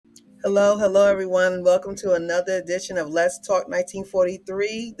Hello, hello, everyone. Welcome to another edition of Let's Talk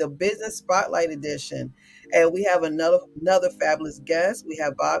 1943, the Business Spotlight Edition. And we have another fabulous guest. We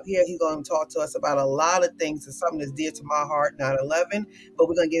have Bob here. He's going to talk to us about a lot of things. It's something that's dear to my heart, 9/11, but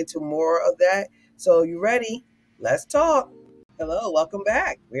we're going to get into more of that. So, you ready? Let's talk. Hello, welcome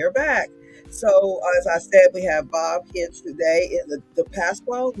back. We're back. So, as I said, we have Bob here today in the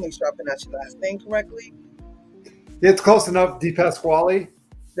Pasquale. Make sure I pronounce your last name correctly. It's close enough, Di Pasquale.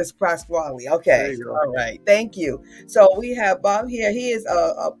 This Pasquale. There Okay. you go. All right. Thank you. So we have Bob here. He is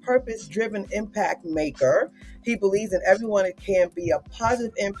a purpose driven impact maker. He believes in everyone that can be a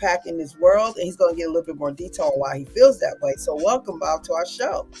positive impact in this world. And he's going to get a little bit more detail on why he feels that way. So welcome, Bob, to our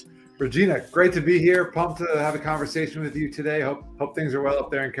show. Regina, great to be here. Pumped to have a conversation with you today. Hope things are well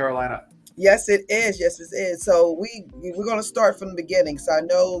up there in Carolina. Yes, it is. Yes, it is. So we're going to start from the beginning. So I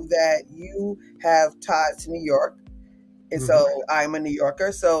know that you have ties to New York. And so I'm a New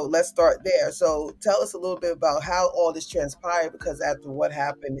Yorker. So let's start there. So tell us a little bit about how all this transpired because after what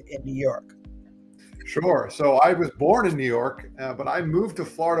happened in New York. Sure. So I was born in New York, but I moved to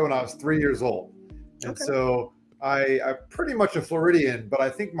Florida when I was 3 years old. And Okay. so I'm pretty much a Floridian, but I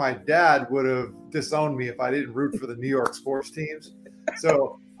think my dad would have disowned me if I didn't root for the New York sports teams.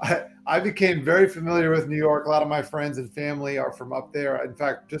 So I became very familiar with New York. A lot of my friends and family are from up there. In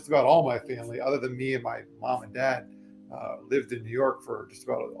fact, just about all my family, other than me and my mom and dad, lived in New York for just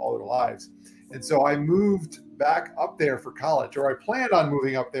about all their lives. And so I moved back up there for college, or I planned on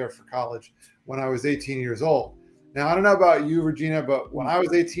moving up there for college when I was 18 years old. Now, I don't know about you, Regina, but when I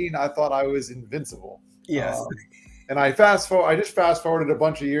was 18, I thought I was invincible. Yes. And I just fast forwarded a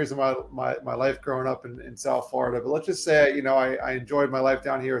bunch of years of my life growing up in South Florida. But let's just say, I enjoyed my life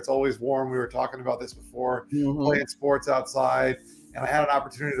down here. It's always warm. We were talking about this before, playing sports outside. And I had an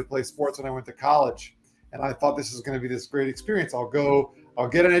opportunity to play sports when I went to college. And I thought this was going to be this great experience. I'll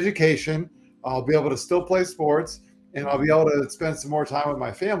get an education. I'll be able to still play sports, and I'll be able to spend some more time with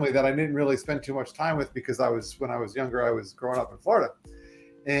my family that I didn't really spend too much time with because when I was younger, I was growing up in Florida.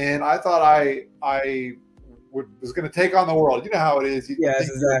 And I thought I was going to take on the world. You know how it is. Yes,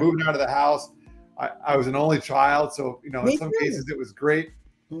 You're exactly. moving out of the house. I was an only child. So, in some cases it was great.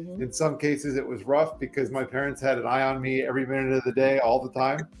 In some cases it was rough because my parents had an eye on me every minute of the day, all the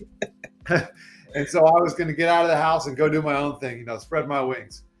time. And so I was going to get out of the house and go do my own thing, spread my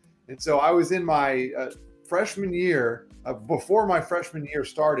wings. And so I was in my freshman year. Before my freshman year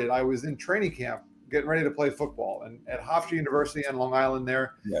started, I was in training camp getting ready to play football and at Hofstra University on Long Island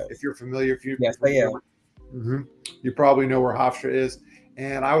there. Yes. If you're familiar, Yes, I am. You probably know where Hofstra is.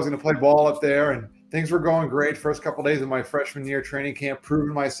 And I was going to play ball up there, and things were going great. First couple of days of my freshman year training camp,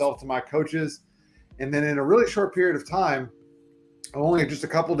 proving myself to my coaches. And then in a really short period of time, only just a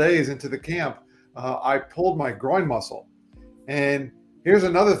couple days into the camp, I pulled my groin muscle. And here's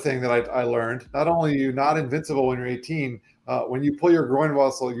another thing that I learned. Not only are you not invincible when you're 18, when you pull your groin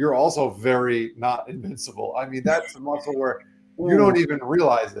muscle, you're also very not invincible. I mean, that's a muscle where you don't even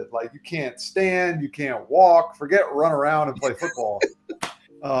realize it. Like, you can't stand, you can't walk, forget run around and play football.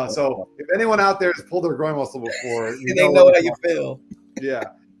 So if anyone out there has pulled their groin muscle before, they know how you feel. Yeah,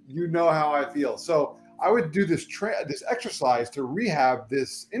 you know how I feel. So I would do this exercise to rehab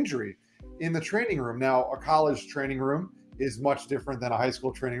this injury in the training room. Now, a college training room is much different than a high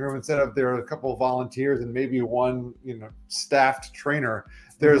school training room. Instead of there are a couple of volunteers and maybe one, staffed trainer,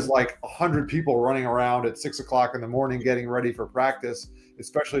 there's like 100 people running around at 6 o'clock in the morning getting ready for practice,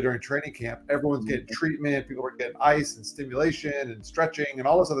 especially during training camp. Everyone's getting treatment. People are getting ice and stimulation and stretching and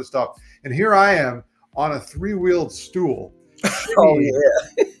all this other stuff. And here I am on a 3-wheeled stool. Oh,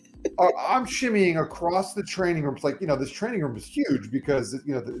 yeah. I'm shimmying across the training room. It's like, this training room is huge because,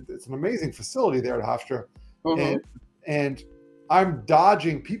 it's an amazing facility there at Hofstra. And I'm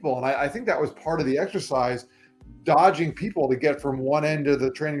dodging people. And I think that was part of the exercise, dodging people to get from one end of the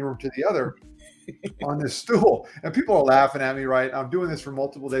training room to the other on this stool. And people are laughing at me, right? I'm doing this for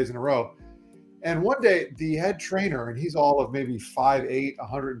multiple days in a row. And one day, the head trainer, and he's all of maybe 5'8",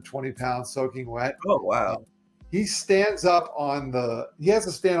 120 pounds, soaking wet. Oh, wow. He stands up he has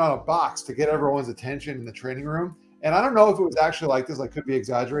to stand on a box to get everyone's attention in the training room. And I don't know if it was actually like this. I could be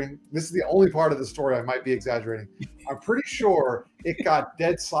exaggerating. This is the only part of the story I might be exaggerating. I'm pretty sure it got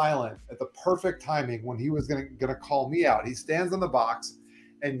dead silent at the perfect timing when he was going to call me out. He stands on the box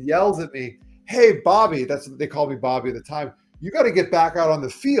and yells at me, "Hey, Bobby," that's what they called me, Bobby at the time, "you got to get back out on the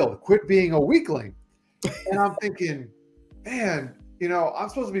field. Quit being a weakling." And I'm thinking, man, I'm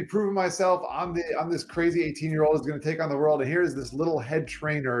supposed to be proving myself. I'm this crazy 18-year-old who's going to take on the world. And here's this little head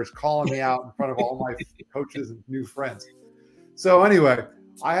trainer calling me out in front of all my coaches and new friends. So anyway,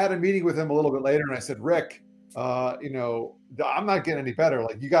 I had a meeting with him a little bit later, and I said, "Rick, I'm not getting any better.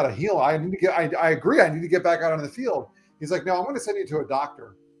 Like, you got to heal. I need to get, I agree. I need to get back out on the field. He's like, no, I'm going to send you to a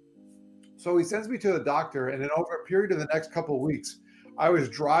doctor. So he sends me to the doctor. And then over a period of the next couple of weeks, I was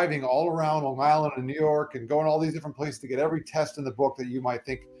driving all around Long Island and New York and going all these different places to get every test in the book that you might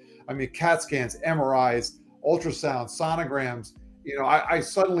think. I mean, CAT scans, MRIs, ultrasounds, sonograms. You know, I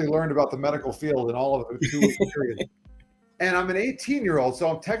suddenly learned about the medical field in all of a 2-week period. And I'm an 18-year-old, so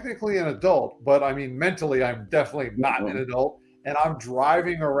I'm technically an adult, but I mean, mentally, I'm definitely not an adult. And I'm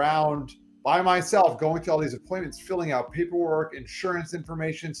driving around by myself, going to all these appointments, filling out paperwork, insurance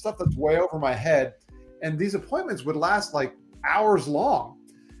information, stuff that's way over my head. And these appointments would last like hours long.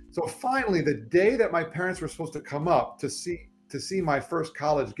 So finally, the day that my parents were supposed to come up to see my first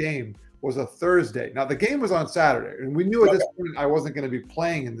college game was a Thursday. Now, the game was on Saturday, and we knew at this point I wasn't going to be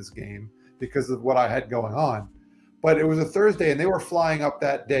playing in this game because of what I had going on. But it was a Thursday, and they were flying up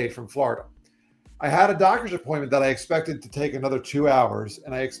that day from Florida. I had a doctor's appointment that I expected to take another 2 hours,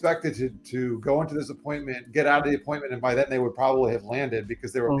 and I expected to go into this appointment, get out of the appointment, and by then they would probably have landed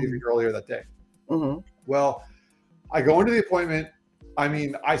because they were leaving earlier that day. Well, I go into the appointment. I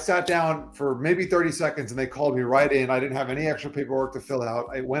mean, I sat down for maybe 30 seconds, and they called me right in. I didn't have any extra paperwork to fill out.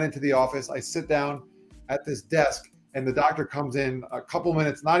 I went into the office. I sit down at this desk, and the doctor comes in a couple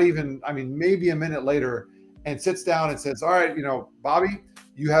minutes, not even, I mean, maybe a minute later, and sits down and says, all right, you know, Bobby,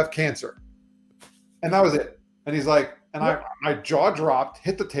 you have cancer. And that was it. And he's like, and my jaw dropped,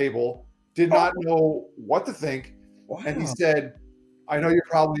 hit the table, did not know what to think. And he said, I know you're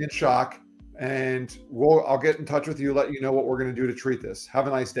probably in shock, and I'll get in touch with you, let you know what we're going to do to treat this. Have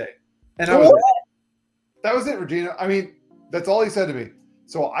a nice day. And that was it. That was it, Regina. I mean, that's all he said to me.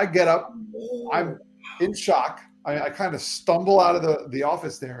 So I get up, I'm in shock. I kind of stumble out of the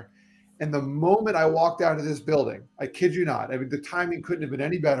office there. And the moment I walked out of this building, I kid you not, I mean, the timing couldn't have been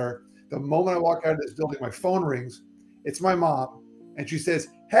any better. The moment I walk out of this building, my phone rings. It's my mom. And she says,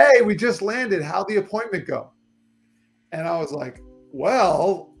 hey, we just landed. How'd the appointment go? And I was like,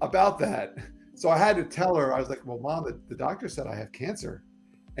 well, about that. So I had to tell her, I was like, well, Mom, the doctor said I have cancer.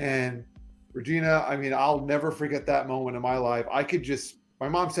 And Regina, I mean, I'll never forget that moment in my life. My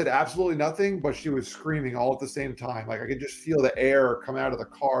mom said absolutely nothing, but she was screaming all at the same time. Like, I could just feel the air come out of the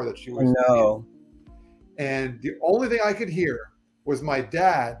car that she was in. And the only thing I could hear was my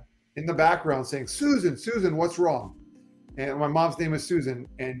dad in the background saying, Susan, what's wrong? And my mom's name is Susan,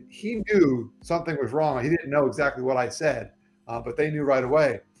 and he knew something was wrong. He didn't know exactly what I said, but they knew right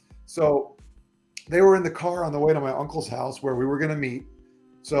away. So they were in the car on the way to my uncle's house where we were going to meet.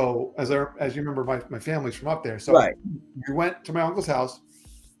 So as you remember, my family's from up there. So we went to my uncle's house,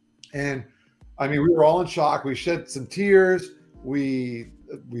 and I mean, we were all in shock. We shed some tears. We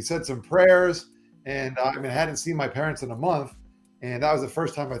said some prayers, and I mean, I hadn't seen my parents in a month. And that was the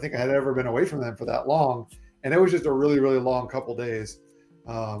first time I think I had ever been away from them for that long. And it was just a really, really long couple days.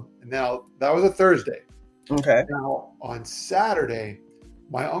 And now that was a Thursday. Okay. Now on Saturday,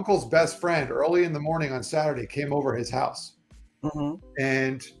 my uncle's best friend early in the morning on Saturday came over his house.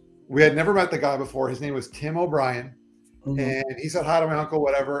 And we had never met the guy before. His name was Tim O'Brien. And he said hi to my uncle,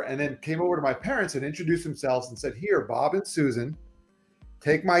 whatever. And then came over to my parents and introduced himself and said, here, Bob and Susan,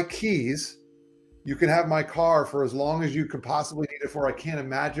 take my keys. You can have my car for as long as you could possibly need it for. I can't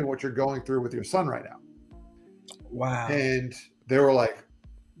imagine what you're going through with your son right now. Wow. And they were like,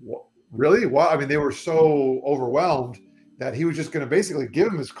 what? Really? What? I mean, they were so overwhelmed that he was just going to basically give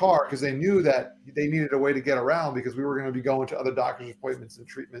him his car because they knew that they needed a way to get around because we were going to be going to other doctor's appointments and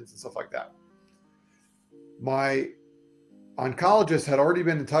treatments and stuff like that. My oncologist had already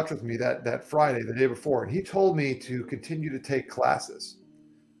been in touch with me that Friday, the day before, and he told me to continue to take classes.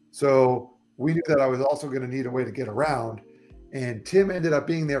 So we knew that I was also going to need a way to get around. And Tim ended up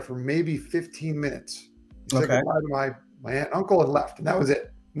being there for maybe 15 minutes. He said goodbye to my aunt and uncle and left. And that was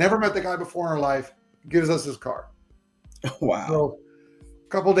it. Never met the guy before in our life. Gives us his car. Wow. So a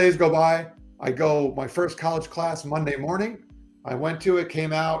couple of days go by. I go my first college class Monday morning. I went to it,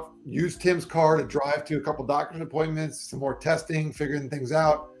 came out, used Tim's car to drive to a couple doctor's appointments, some more testing, figuring things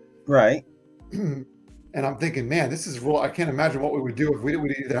out. Right. And I'm thinking, man, this is real. I can't imagine what we would do if we'd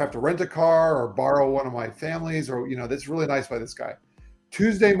either have to rent a car or borrow one of my families or, you know, that's really nice by this guy.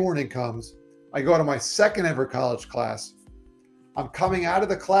 Tuesday morning comes. I go to my second ever college class. I'm coming out of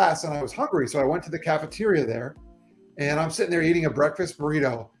the class and I was hungry. So I went to the cafeteria there and I'm sitting there eating a breakfast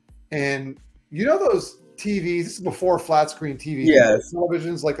burrito. And you know those TVs, this is before flat screen TVs. Yes.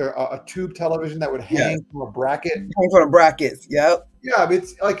 Televisions, like a tube television that would hang from a bracket. Hang from the brackets. Yep. Yeah,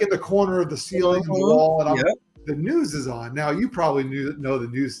 it's like in the corner of the ceiling and the wall, and the news is on. Now, you probably know the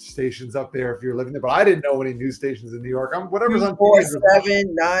news stations up there if you're living there, but I didn't know any news stations in New York. Whatever's on 4,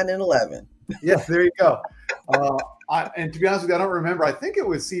 7, 9, and 11. Yeah, there you go. And to be honest with you, I don't remember. I think it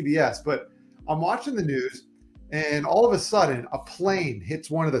was CBS, but I'm watching the news, and all of a sudden, a plane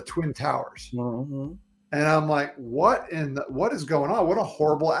hits one of the Twin Towers. Mm-hmm. And I'm like, what is going on? What a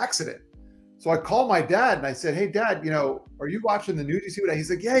horrible accident. So I called my dad and I said, hey, Dad, are you watching the news? You see what he's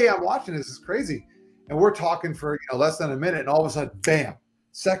like, yeah, I'm watching this. It's crazy. And we're talking for less than a minute. And all of a sudden, bam,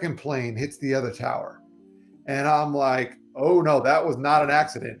 second plane hits the other tower. And I'm like, oh, no, that was not an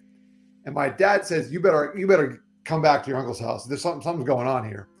accident. And my dad says, you better come back to your uncle's house. There's something's going on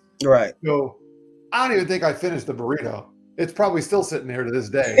here. Right. So I don't even think I finished the burrito. It's probably still sitting there to this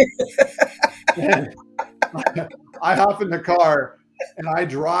day. And I hop in the car and I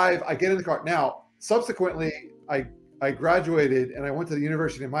drive. I get in the car. Now, subsequently, I graduated and I went to the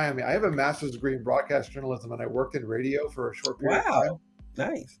University of Miami. I have a master's degree in broadcast journalism and I worked in radio for a short period of time.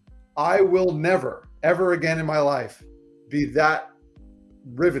 Nice. I will never, ever again in my life be that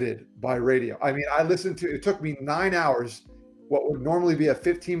riveted by radio. I mean, it took me 9 hours, what would normally be a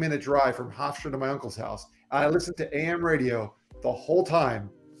 15-minute drive from Hofstra to my uncle's house. And I listened to AM radio the whole time,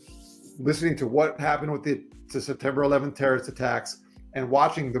 listening to what happened with the September 11th terrorist attacks and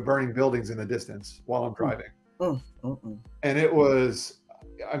watching the burning buildings in the distance while I'm driving. And it was,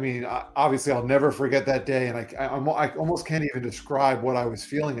 obviously I'll never forget that day. And I almost can't even describe what I was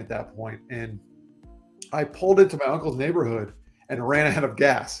feeling at that point. And I pulled into my uncle's neighborhood and ran out of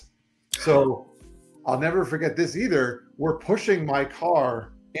gas. So I'll never forget this either. We're pushing my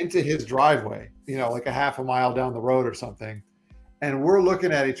car into his driveway, like a half a mile down the road or something. And we're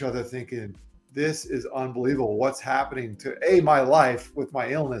looking at each other thinking, this is unbelievable. What's happening to my life with my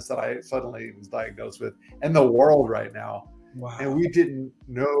illness that I suddenly was diagnosed with, and the world right now. Wow. And we didn't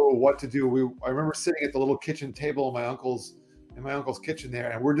know what to do. I remember sitting at the little kitchen table in my uncle's kitchen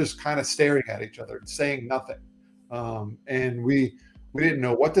there, and we're just kind of staring at each other and saying nothing. And we didn't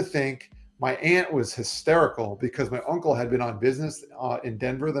know what to think. My aunt was hysterical because my uncle had been on business in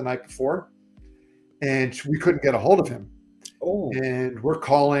Denver the night before, and we couldn't get a hold of him. Oh. And we're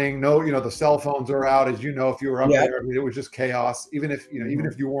calling. The cell phones are out, as you know, if you were up there. I mean, it was just chaos. Even if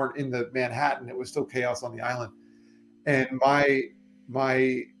you weren't in the Manhattan, it was still chaos on the island. And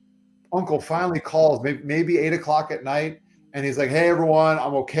my uncle finally calls, maybe 8 o'clock at night, and he's like, "Hey, everyone,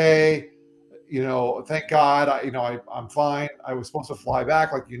 I'm okay. Thank God. I'm fine. I was supposed to fly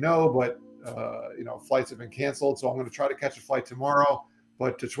back, but flights have been canceled, so I'm going to try to catch a flight tomorrow.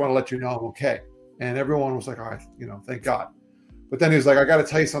 But just want to let you know I'm okay." And everyone was like, "All right, thank God." But then he was like, "I got to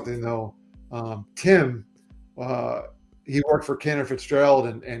tell you something though. Tim, he worked for Cantor Fitzgerald,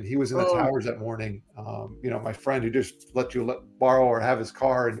 and he was in the towers that morning. My friend who just let you borrow or have his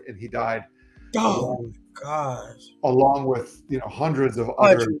car, and he died. Oh gosh! Along with hundreds of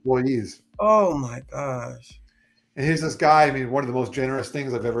other employees. Oh my gosh! And he's this guy. I mean, one of the most generous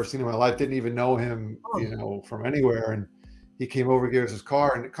things I've ever seen in my life. Didn't even know him, from anywhere, and he came over, gave us his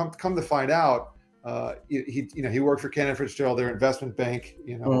car, and come to find out. He worked for Cantor Fitzgerald, their investment bank,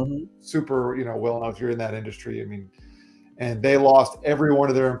 super, well enough if you're in that industry. I mean, and they lost every one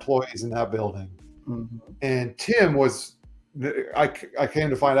of their employees in that building. Mm-hmm. And Tim was, I came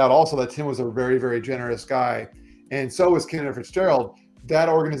to find out also that Tim was a very, very generous guy. And so was Cantor Fitzgerald. That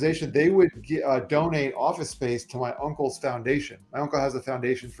organization, they would donate office space to my uncle's foundation. My uncle has a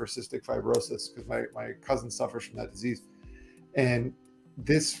foundation for cystic fibrosis because my cousin suffers from that disease. And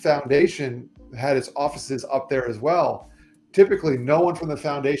this foundation had its offices up there as well. Typically, no one from the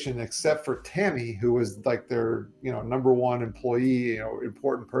foundation except for Tammy, who was like their, number one employee,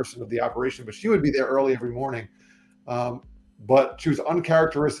 important person of the operation, but she would be there early every morning. But she was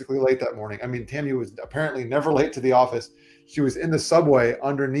uncharacteristically late that morning. I mean, Tammy was apparently never late to the office. She was in the subway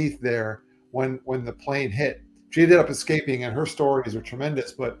underneath there when the plane hit. She ended up escaping, and her stories are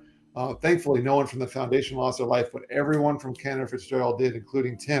tremendous, but thankfully, no one from the foundation lost their life, but everyone from Cantor Fitzgerald did,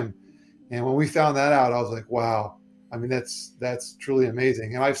 including Tim. And when we found that out, I was like, wow. I mean, that's truly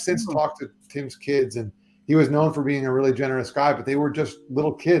amazing. And I've since talked to Tim's kids, and he was known for being a really generous guy, but they were just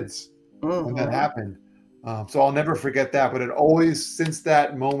little kids when that happened. So I'll never forget that. But it always, since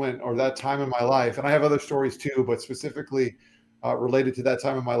that moment or that time in my life, and I have other stories too, but specifically related to that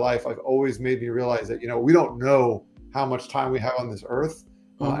time in my life, I've always made me realize that, we don't know how much time we have on this earth.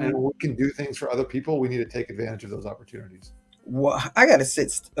 And when we can do things for other people, we need to take advantage of those opportunities. Well, I got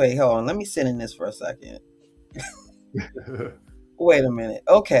to wait, hold on. Let me sit in this for a second. Wait a minute.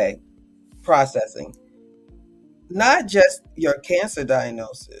 Okay. Processing. Not just your cancer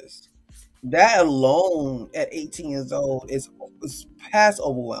diagnosis. That alone at 18 years old is past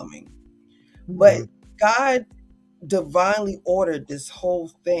overwhelming. But God divinely ordered this whole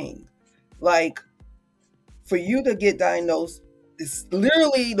thing. Like, for you to get diagnosed it's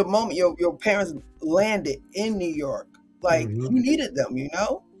literally the moment your parents landed in New York. Like, Hmm. you needed them, you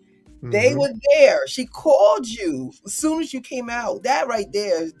know? They Hmm. were there. She called you as soon as you came out. That right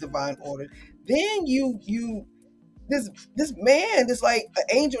there is divine order. Then this this man, this like an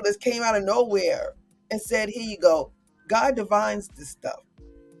angel that came out of nowhere and said, "Here you go." God divines this stuff.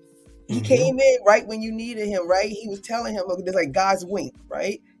 He Hmm. came in right when you needed him, right? He was telling him, look, it's like God's wink,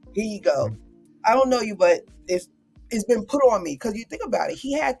 right? Here you go. I don't know you, but it's been put on me. Because you think about it,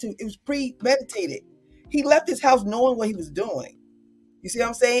 he had to, it was premeditated. He left his house knowing what he was doing. You see what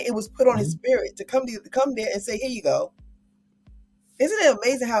I'm saying? It was put on his Hmm. spirit to come there and say, here you go. Isn't it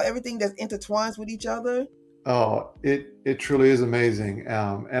amazing how everything that's intertwines with each other? Oh, it truly is amazing.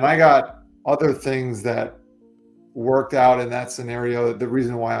 And I got other things that worked out in that scenario. The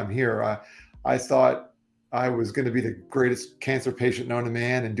reason why I'm here, I thought I was going to be the greatest cancer patient known to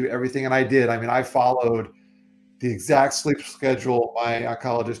man and do everything, and I did. I mean, I followed the exact sleep schedule my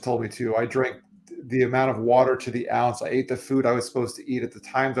oncologist told me to. I drank the amount of water to the ounce. I ate the food I was supposed to eat at the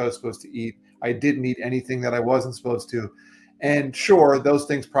times I was supposed to eat. I didn't eat anything that I wasn't supposed to. And sure, those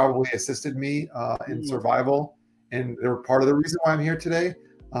things probably assisted me in Mm. survival, and they're part of the reason why I'm here today.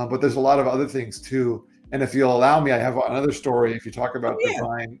 But there's a lot of other things too. And if you'll allow me, I have another story. If you talk Oh about yeah.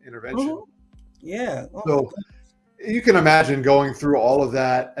 divine intervention, Hmm. Yeah. Oh my so you can imagine going through all of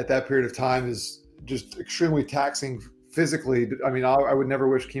that at that period of time is just extremely taxing physically. I mean, I would never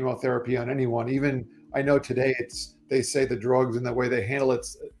wish chemotherapy on anyone. Even I know today they say the drugs and the way they handle it,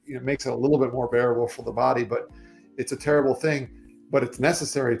 makes it a little bit more bearable for the body, but it's a terrible thing, but it's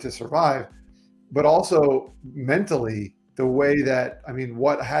necessary to survive. But also mentally, the way that, I mean,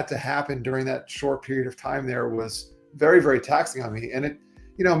 what had to happen during that short period of time there was very, very taxing on me. And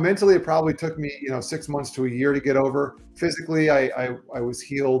mentally, it probably took me, 6 months to a year to get over. Physically, I was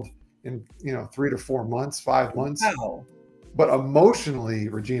healed in, 3 to 4 months, 5 months. wow. But emotionally,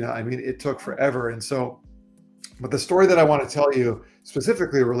 Regina, I mean, it took forever. And so, but the story that I want to tell you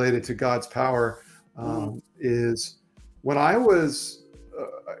specifically related to God's power Mm. is when I was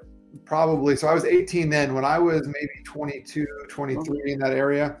so I was 18 then. When I was maybe 22, Mhm. 23 in that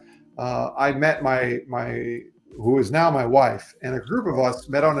area, I met my who is now my wife, and a group of us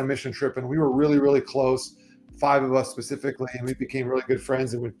met on a mission trip, and we were really, really close. 5 of us specifically, and we became really good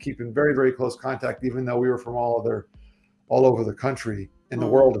friends and would keep in very, very close contact, even though we were from all over the country, in the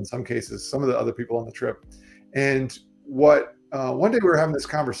Mm. world in some cases, some of the other people on the trip. And what one day we were having this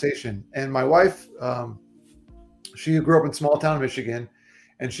conversation, and my wife, she grew up in small town Michigan,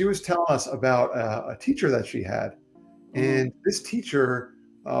 and she was telling us about a teacher that she had. Mm. And this teacher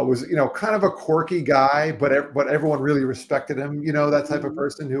was, kind of a quirky guy, but everyone really respected him. That type of Mhm.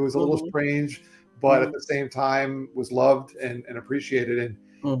 person who was a little Mhm. strange, but at Mhm. the same time was loved and appreciated. And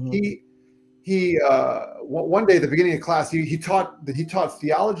Mhm. one day at the beginning of class, he taught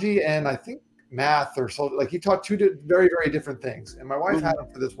theology and I think math or so. Like he taught two very, very different things. And my wife had Mhm.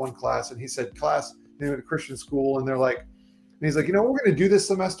 him for this one class, and he said, "Class, at a Christian school," and they're like, and he's like, what we're going to do this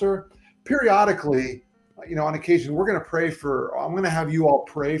semester periodically. On occasion, I'm going to have you all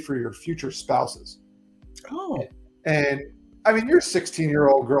pray for your future spouses. Oh. And I mean, you're a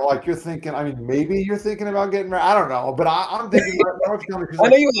 16-year-old girl. Like you're thinking, I mean, maybe you're thinking about getting married. I don't know. But I'm thinking, my wife's telling me, she's I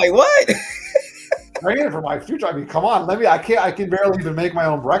like, know you were like, what? praying for my future. I mean, come on. I can barely even make my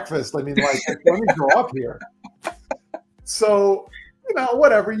own breakfast. I mean, like, let me grow up here. So,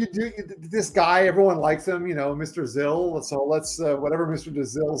 whatever you do, this guy, everyone likes him, Mr. Zill. So let's, whatever Mr.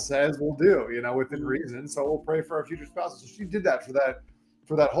 DeZill says, we'll do, within Mhm. reason. So we'll pray for our future spouses. So she did that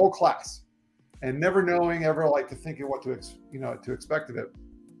for that whole class, and never knowing ever like to think of what to expect of it.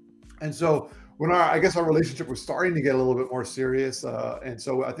 And so when I guess our relationship was starting to get a little bit more serious, and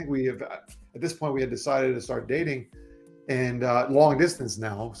so I think we have at this point we had decided to start dating, and long distance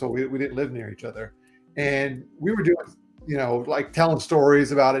now, so we didn't live near each other, and we were doing like telling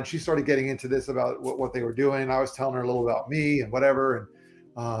stories about it. She started getting into this about what they were doing. I was telling her a little about me and whatever,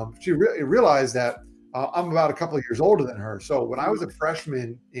 and she realized that I'm about a couple of years older than her. So when I was a Mhm.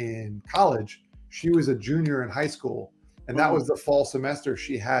 freshman in college, she was a junior in high school, and that was Mhm. the fall semester.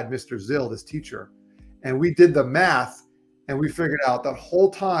 She had Mr. Zill, this teacher, and we did the math, and we figured out that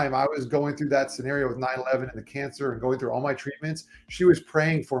whole time I was going through that scenario with 9/11 and the cancer and going through all my treatments, she was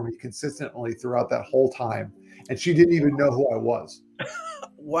praying for me consistently throughout that whole time, and she didn't even know who I was.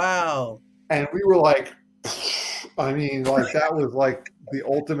 Wow. And we were like, I mean, like that was like the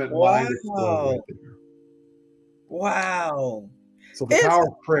ultimate mind explosion Wow. right there. Wow. So the It's power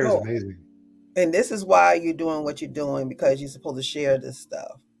of prayer is oh, amazing. and this is why you're doing what you're doing, because you're supposed to share this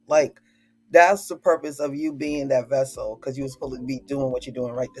stuff. Like, that's the purpose of you being that vessel, because you're supposed to be doing what you're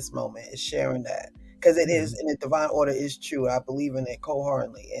doing right this moment, is sharing that. because it is, and the divine order is true. I believe in it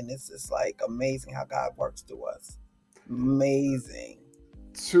wholeheartedly, and it's just like amazing how God works through us. Amazing.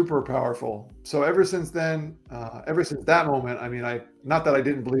 Super powerful. So ever since then, ever since that moment, I mean, not that I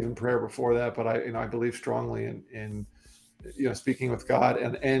didn't believe in prayer before that, but I believe strongly in speaking with God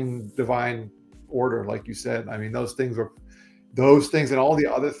and divine order, like you said. I mean, those things and all the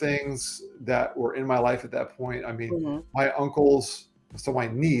other things that were in my life at that point. I mean, my uncles, so my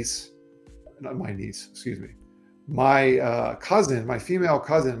cousin, my female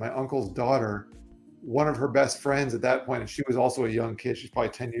cousin, my uncle's daughter, one of her best friends at that point, and she was also a young kid. She's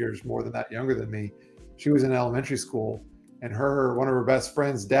probably 10 years more than that younger than me. She was in elementary school, and one of her best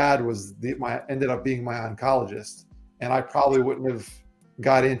friends' dad ended up being my oncologist. And I probably wouldn't have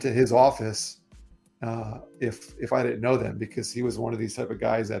got into his office if I didn't know them, because he was one of these type of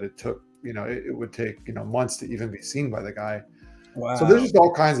guys that it would take months to even be seen by the guy. Wow. So there's just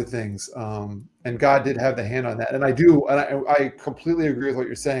all kinds of things, and God did have the hand on that. And I completely agree with what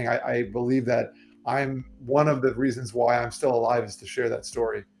you're saying. I believe that I'm one of the reasons why I'm still alive is to share that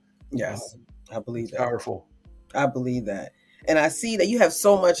story. Yes, I believe that. Powerful. I believe that. And I see that you have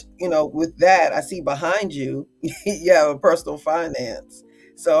so much, with that. I see behind you, you have a personal finance.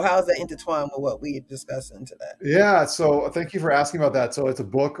 So how's that intertwined with what we are discussing today? Yeah. So thank you for asking about that. So it's a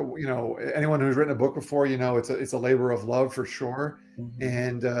book, anyone who's written a book before, it's a labor of love for sure. Mm-hmm.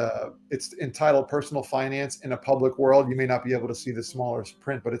 And it's entitled Personal Finance in a Public World. You may not be able to see the smaller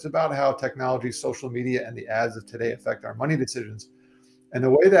print, but it's about how technology, social media, and the ads of today affect our money decisions. And the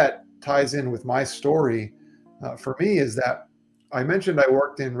way that ties in with my story for me is that I mentioned I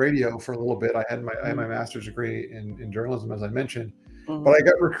worked in radio for a little bit. I had my master's degree in journalism, as I mentioned. But I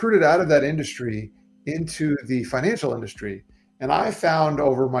got recruited out of that industry into the financial industry. And I found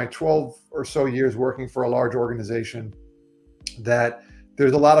over my 12 or so years working for a large organization that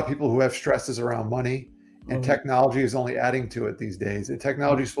there's a lot of people who have stresses around money, and technology is only adding to it these days. And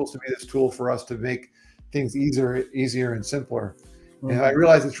technology is supposed to be this tool for us to make things easier and simpler. And I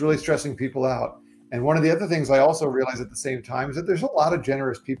realized it's really stressing people out. And one of the other things I also realized at the same time is that there's a lot of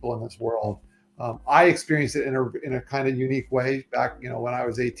generous people in this world. I experienced it in a kind of unique way back, when I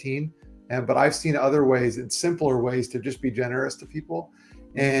was 18, but I've seen other ways and simpler ways to just be generous to people.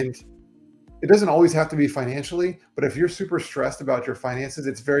 And it doesn't always have to be financially, but if you're super stressed about your finances,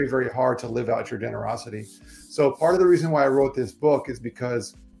 it's very, very hard to live out your generosity. So part of the reason why I wrote this book is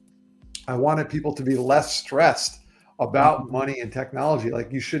because I wanted people to be less stressed about money and technology.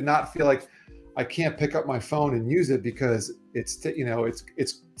 Like, you should not feel like I can't pick up my phone and use it because it's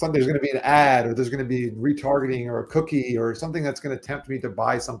something, there's going to be an ad, or there's going to be retargeting, or a cookie, or something that's going to tempt me to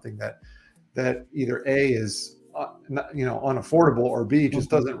buy something that either A is unaffordable, or B just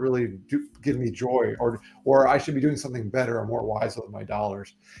doesn't really give me joy, or I should be doing something better or more wise with my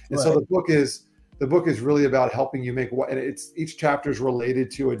dollars. And so the book is really about helping you make and each chapter is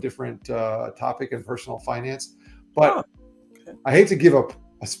related to a different topic in personal finance. But I hate to give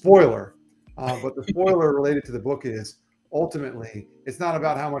a spoiler. But the spoiler related to the book is, ultimately, it's not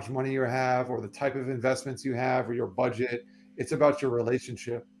about how much money you have or the type of investments you have or your budget. It's about your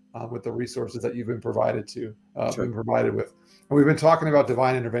relationship with the resources that you've been provided with. And we've been talking about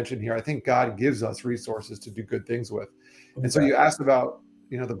divine intervention here. I think God gives us resources to do good things with. And so you asked about,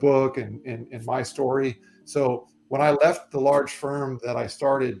 the book and my story. So when I left the large firm that I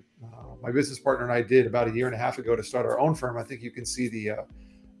started, my business partner and I did about a year and a half ago to start our own firm. I think you can see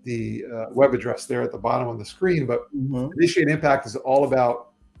the web address there at the bottom on the screen, but Initiate Impact is all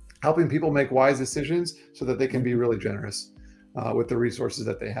about helping people make wise decisions so that they can be really generous with the resources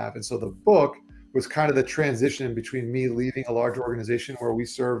that they have. And so the book was kind of the transition between me leaving a large organization where we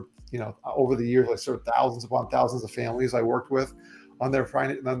served, over the years, I served thousands upon thousands of families I worked with on their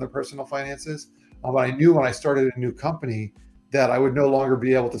personal finances. But I knew when I started a new company that I would no longer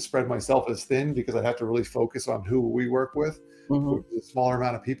be able to spread myself as thin, because I'd have to really focus on who we work with, which is a smaller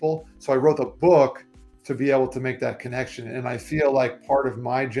amount of people. So I wrote the book to be able to make that connection. And I feel like part of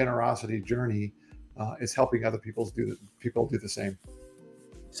my generosity journey is helping other people do the same.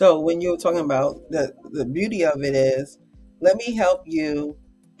 So when you're talking about the beauty of it is, let me help you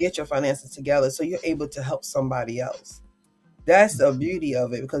get your finances together so you're able to help somebody else. That's the beauty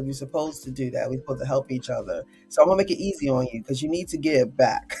of it, because we're supposed to do that. We're supposed to help each other. So I'm gonna make it easy on you, because you need to give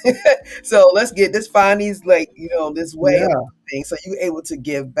back. So let's find these, this way of things, so you're able to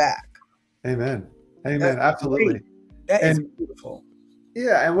give back. Amen. Absolutely. Great. That is beautiful.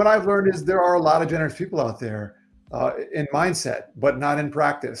 Yeah. And what I've learned is there are a lot of generous people out there in mindset, but not in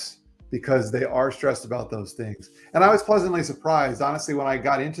practice, because they are stressed about those things. And I was pleasantly surprised, honestly, when I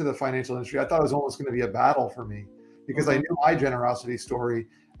got into the financial industry. I thought it was almost going to be a battle for me, because I knew my generosity story.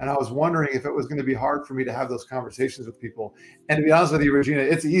 And I was wondering if it was going to be hard for me to have those conversations with people. And to be honest with you, Regina,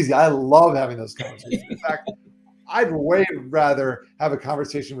 it's easy. I love having those conversations. In fact, I'd way rather have a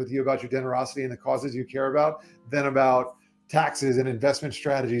conversation with you about your generosity and the causes you care about than about taxes and investment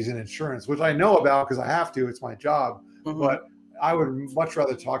strategies and insurance, which I know about because I have to. It's my job. But I would much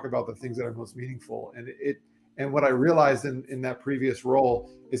rather talk about the things that are most meaningful. And what I realized in that previous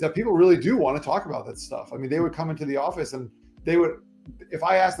role is that people really do want to talk about that stuff. I mean, they would come into the office and they would, if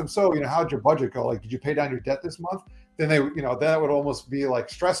I asked them, so, how'd your budget go? Like, did you pay down your debt this month? Then they, that would almost be like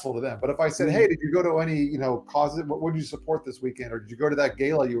stressful to them. But if I said, hey, did you go to any, causes? What did you support this weekend? Or did you go to that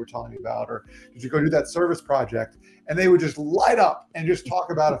gala you were telling me about? Or did you go do that service project? And they would just light up and just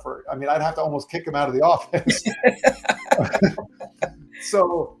talk about it I'd have to almost kick them out of the office.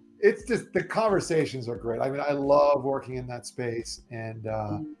 So it's just, the conversations are great. I love working in that space, and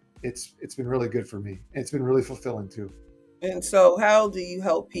it's been really good for me. It's been really fulfilling too. And so how do you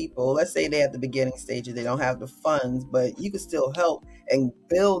help people? Let's say they're at the beginning stages, they don't have the funds, but you can still help and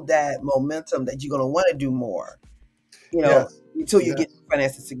build that momentum that you're going to want to do more, until you get the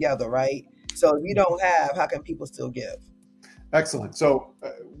finances together, right? So if you don't have, how can people still give? Excellent. So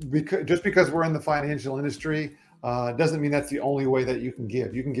just because we're in the financial industry doesn't mean that's the only way that you can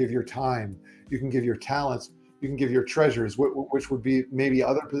give. You can give your time, you can give your talents, you can give your treasures, which would be maybe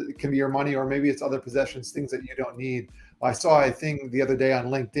it can be your money, or maybe it's other possessions, things that you don't need. I saw a thing the other day on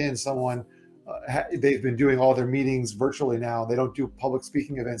LinkedIn, someone, they've been doing all their meetings virtually now. They don't do public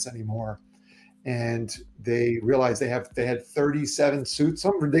speaking events anymore. And they realized they had 37 suits,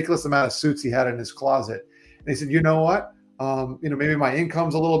 some ridiculous amount of suits he had in his closet. And he said, you know what? Maybe my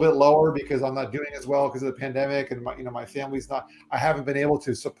income's a little bit lower because I'm not doing as well because of the pandemic, and my family's I haven't been able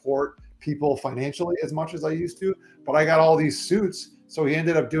to support people financially as much as I used to, but I got all these suits. So he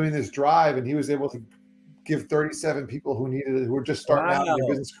ended up doing this drive, and he was able to give 37 people who were just starting out in their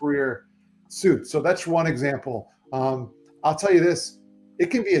business career suits. So that's one example. I'll tell you this, it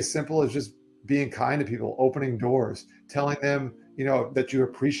can be as simple as just being kind to people, opening doors, telling them, that you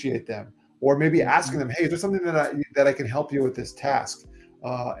appreciate them, or maybe asking them, hey, is there something that I can help you with this task?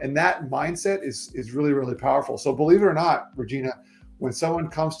 And that mindset is really, really powerful. So believe it or not, Regina, when someone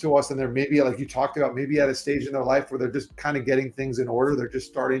comes to us and they're maybe, like you talked about, maybe at a stage in their life where they're just kind of getting things in order, they're just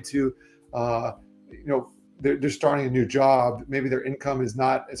starting to, they're starting a new job. Maybe their income is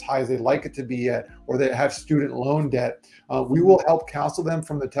not as high as they'd like it to be yet, or they have student loan debt. We will help counsel them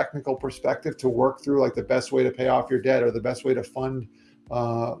from the technical perspective to work through like the best way to pay off your debt, or the best way to fund,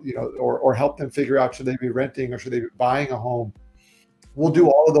 or help them figure out, should they be renting or should they be buying a home? We'll do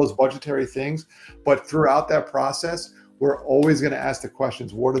all of those budgetary things, but throughout that process, we're always going to ask the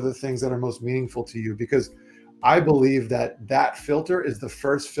questions, what are the things that are most meaningful to you? Because I believe that filter is the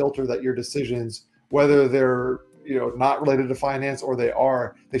first filter that your decisions, whether they're not related to finance or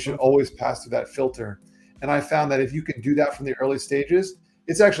they should always pass through that filter. And I found that if you can do that from the early stages,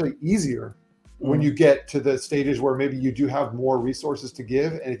 it's actually easier when you get to the stages where maybe you do have more resources to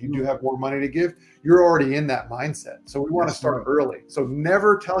give. And if you do have more money to give, you're already in that mindset. So we want to start early. So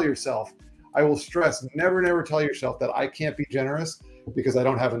never tell yourself, I will stress, never tell yourself that I can't be generous because I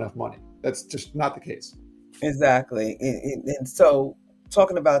don't have enough money. That's just not the case. Exactly. And so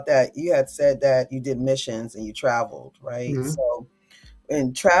talking about that, you had said that you did missions and you traveled, right? So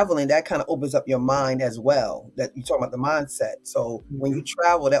in traveling, that kind of opens up your mind as well, that you talk about the mindset. So when you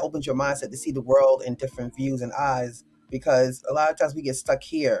travel, that opens your mindset to see the world in different views and eyes, because a lot of times we get stuck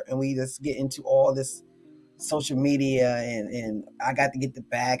here and we just get into all this social media and I got to get the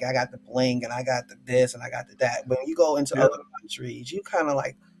bag, I got the bling, and I got the this and I got the that. But when you go into other countries, you kind of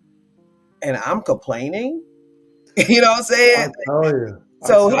like, and I'm complaining, you know what I'm saying? I tell you.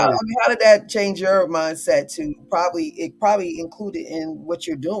 So how did that change your mindset to probably included in what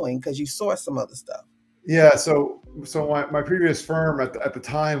you're doing because you saw some other stuff? Yeah. So my previous firm at the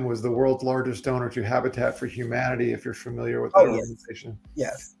time was the world's largest donor to Habitat for Humanity, if you're familiar with that organization.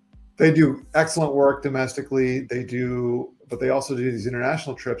 Yes. They do excellent work domestically. But they also do these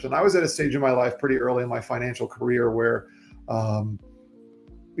international trips. And I was at a stage in my life pretty early in my financial career where,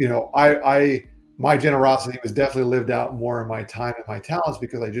 my generosity was definitely lived out more in my time and my talents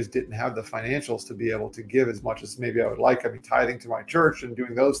because I just didn't have the financials to be able to give as much as maybe I would like. I mean, tithing to my church and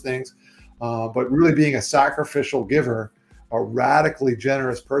doing those things. But really being a sacrificial giver, a radically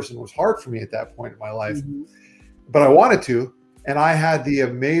generous person was hard for me at that point in my life. But I wanted to. And I had the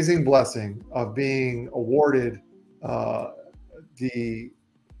amazing blessing of being awarded I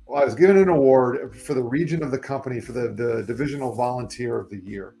was given an award for the region of the company for the Divisional Volunteer of the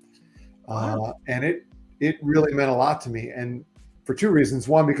Year. And it really meant a lot to me. And for two reasons.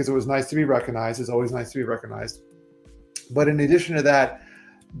 One, because it was nice to be recognized. It's always nice to be recognized. But in addition to that,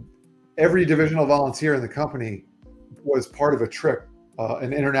 every divisional volunteer in the company was part of a trip,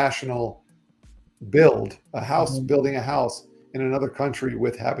 an international building a house in another country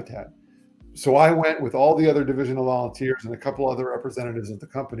with Habitat. So I went with all the other divisional volunteers and a couple other representatives of the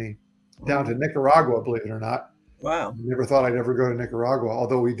company down to Nicaragua, believe it or not. Wow. Never thought I'd ever go to Nicaragua,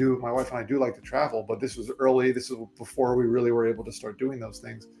 although my wife and I do like to travel, but this was early. This was before we really were able to start doing those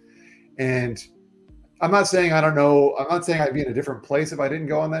things. And I'm not saying I don't know. I'm not saying I'd be in a different place if I didn't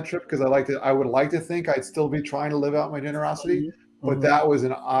go on that trip, because I would like to think I'd still be trying to live out my generosity. But that was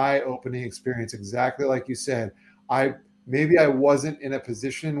an eye-opening experience, exactly like you said. Maybe I wasn't in a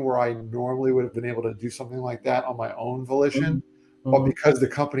position where I normally would have been able to do something like that on my own volition, but because the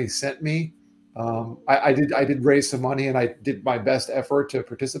company sent me, I did raise some money and I did my best effort to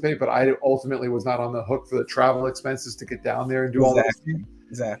participate, but I ultimately was not on the hook for the travel expenses to get down there and do all those things.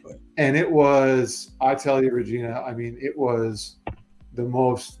 Exactly. And it was, I tell you, Regina, I mean, it was one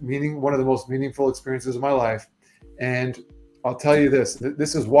of the most meaningful experiences of my life. And I'll tell you this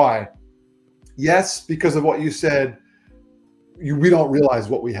is why. Yes, because of what you said, we don't realize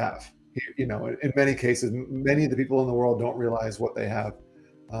what we have. You know, in many cases, many of the people in the world don't realize what they have.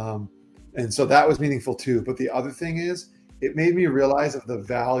 And so that was meaningful too. But the other thing is, it made me realize of the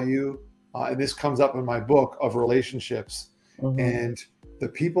value, and this comes up in my book, of relationships. And the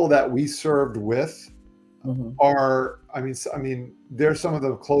people that we served with are, I mean, they're some of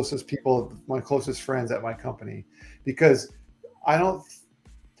the closest people, my closest friends at my company, because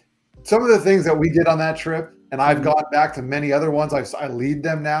some of the things that we did on that trip, and I've gone back to many other ones. I lead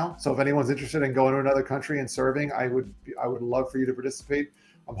them now. So if anyone's interested in going to another country and serving, I would love for you to participate.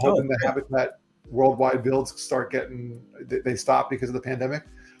 I'm hoping the Habitat worldwide builds they stop because of the pandemic.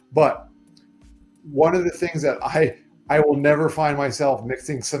 But one of the things that I will never find myself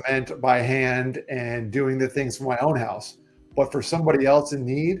mixing cement by hand and doing the things for my own house. But for somebody else in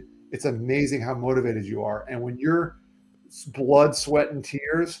need, it's amazing how motivated you are. And when you're blood, sweat, and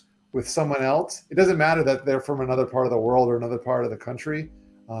tears with someone else, it doesn't matter that they're from another part of the world or another part of the country.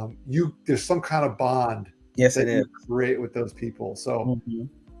 There's some kind of bond. Yes, that it is. You create with those people. So,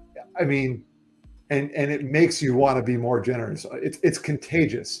 I mean, and it makes you want to be more generous. It's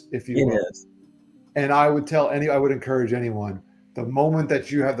contagious, if you will. It is. And I would encourage anyone, the moment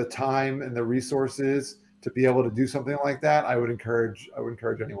that you have the time and the resources to be able to do something like that, I would encourage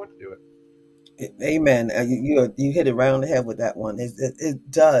anyone to do it. Amen. You hit it right on the head with that one.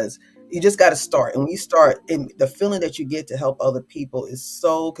 It does. You just got to start. And when you start, and the feeling that you get to help other people is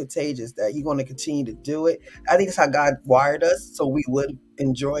so contagious that you're going to continue to do it. I think it's how God wired us, so we would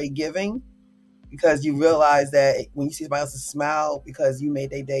enjoy giving, because you realize that when you see somebody else's smile because you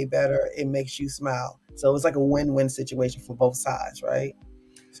made their day better, it makes you smile. So it's like a win-win situation for both sides, right?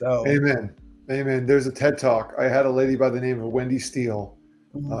 So Amen. There's a TED Talk. I had a lady by the name of Wendy Steele,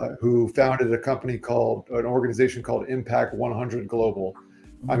 who founded an organization called Impact 100 Global.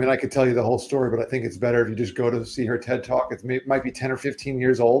 I mean, I could tell you the whole story, but I think it's better if you just go to see her TED Talk. It might be 10 or 15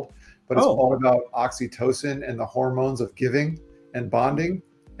 years old, but it's all about oxytocin and the hormones of giving and bonding.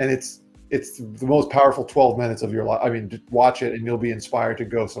 And it's the most powerful 12 minutes of your life. I mean, just watch it and you'll be inspired to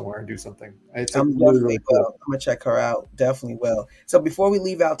go somewhere and do something. I'm really cool. I'm going to check her out. Definitely will. So before we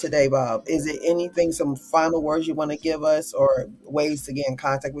leave out today, Bob, is there anything, some final words you want to give us, or ways to get in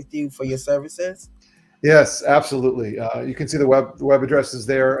contact with you for your services? Yes, absolutely. You can see the web address is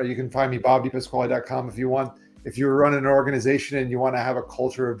there. You can find me, bobdipasquale.com, if you want. If you're running an organization and you want to have a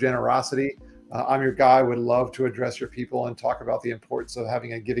culture of generosity, I'm your guy. I would love to address your people and talk about the importance of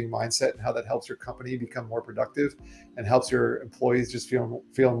having a giving mindset and how that helps your company become more productive and helps your employees just feel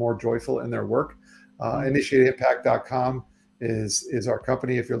more joyful in their work. InitiateImpact.com is our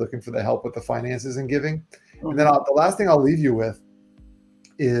company if you're looking for the help with the finances and giving. And then the last thing I'll leave you with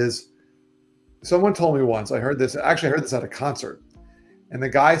is, someone told me once, I heard this at a concert, and the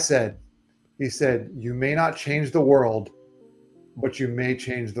guy said, you may not change the world, but you may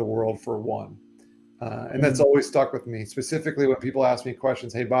change the world for one. And that's always stuck with me, specifically when people ask me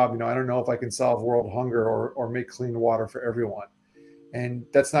questions. Hey, Bob, I don't know if I can solve world hunger or make clean water for everyone. And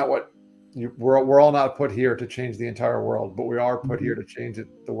that's not what we're all not put here to change the entire world, but we are put here to change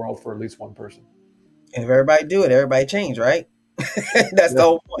the world for at least one person. And if everybody do it, everybody change, right? That's the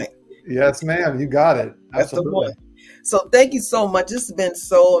whole point. Yes, ma'am. You got it. That's the point. So thank you so much. This has been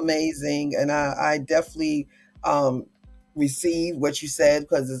so amazing. And I definitely receive what you said,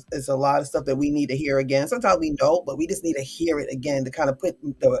 because it's a lot of stuff that we need to hear again. Sometimes we know, but we just need to hear it again to kind of put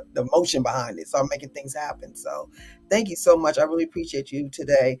the motion behind it, start making things happen. So thank you so much. I really appreciate you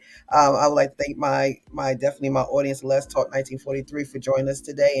today. I would like to thank my definitely my audience, Let's Talk 1943, for joining us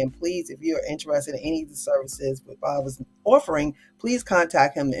today. And please, if you're interested in any of the services that Bob was offering, please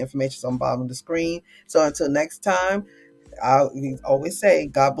contact him. The information is on the bottom of the screen. So until next time, I always say,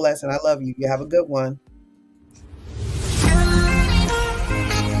 God bless and I love you. You have a good one.